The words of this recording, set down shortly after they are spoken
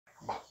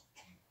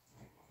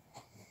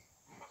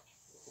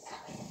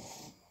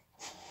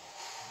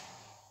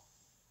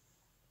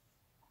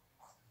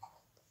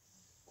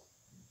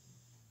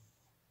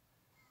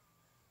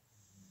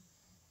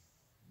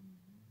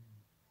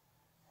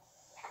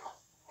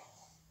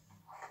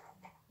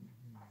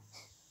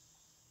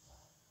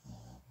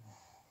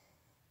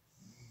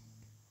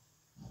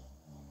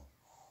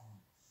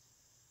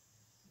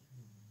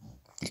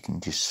can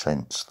just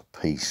sense the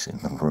peace in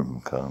the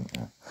room, can't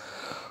you?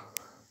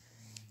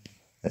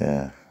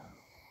 Yeah.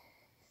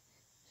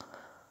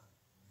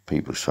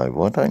 People say,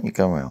 why don't you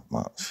go out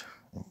much?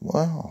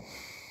 Well,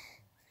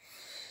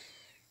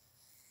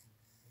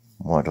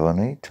 why do I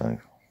need to?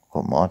 I've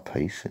got my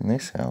peace in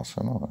this house,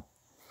 haven't I?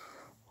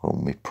 All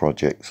my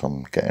projects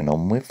I'm getting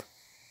on with.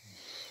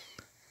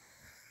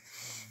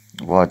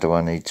 Why do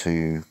I need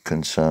to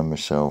concern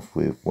myself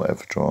with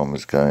whatever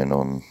drama's going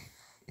on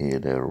here,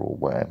 there, or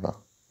whatever?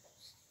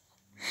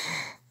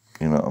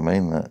 You know what I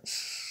mean?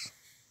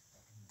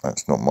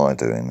 That's not my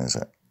doing, is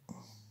it?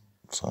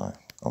 So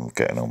I'm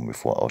getting on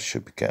with what I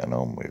should be getting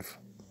on with.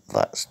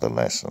 That's the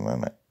lesson,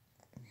 isn't it?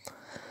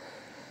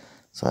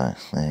 So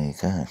there you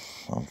go.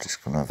 I'm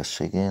just going to have a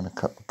ciggy and a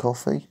cup of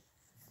coffee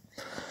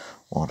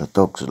while the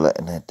dogs are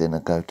letting their dinner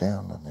go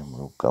down, and then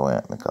we'll go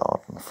out in the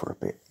garden for a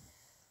bit.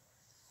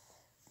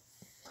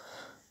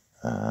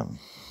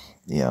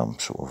 Yeah, I'm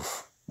sort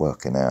of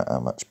working out how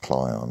much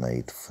ply I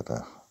need for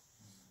the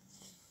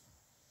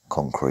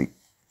concrete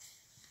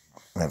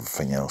and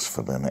everything else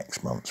for the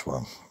next month's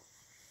one.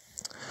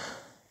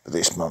 But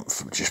this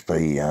month will just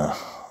be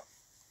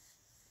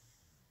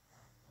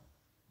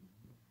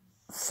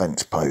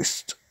fence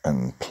post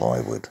and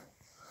plywood,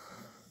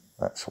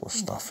 that sort of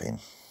stuff in,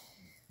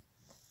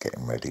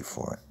 getting ready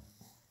for it.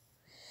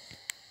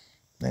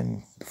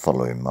 Then the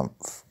following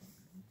month,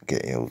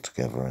 get it all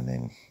together and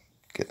then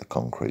get the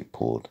concrete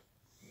poured.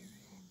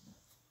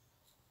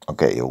 I'll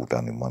get it all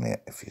done in one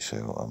hit, if you see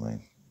what I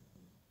mean.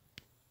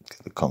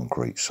 Get the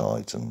concrete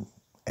sides and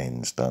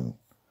ends done,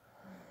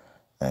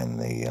 and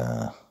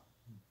the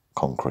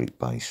concrete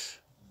base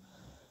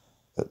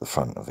at the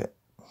front of it.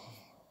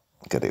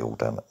 Get it all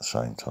done at the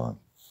same time.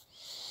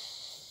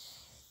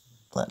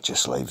 That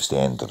just leaves the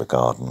end of the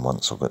garden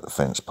once I've got the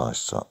fence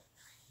posts up,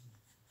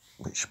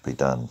 which should be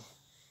done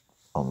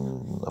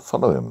on the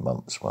following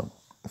month's one,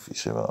 if you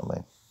see what I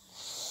mean.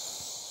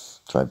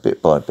 So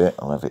bit by bit,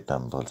 I'll have it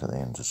done by the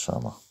end of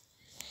summer.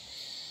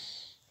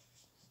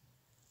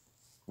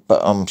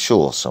 But I'm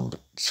sure something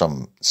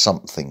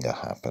will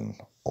happen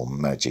or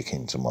magic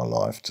into my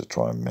life to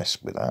try and mess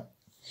with that.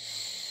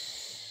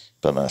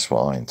 But that's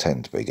what I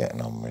intend to be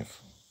getting on with.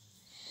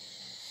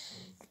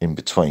 In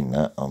between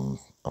that, I'm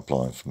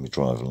applying for my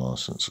driving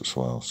licence as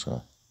well.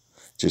 So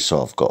just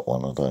so I've got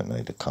one, I don't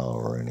need a car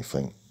or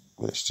anything.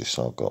 But it's just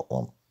so I've got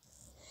one.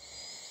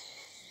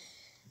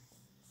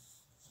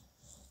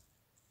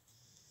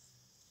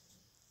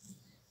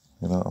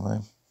 You know what I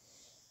mean?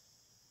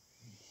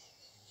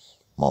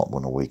 Might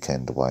want a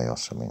weekend away or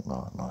something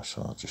like that.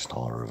 So I'll just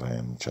hire a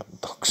van, chuck the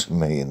dogs and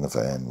me in the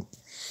van,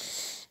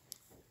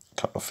 a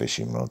couple of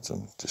fishing rods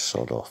and just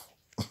sod off.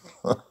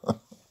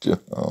 Do you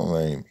know what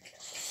I mean?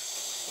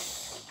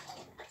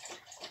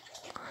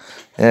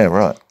 Yeah,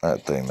 right,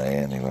 that'd do me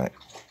anyway.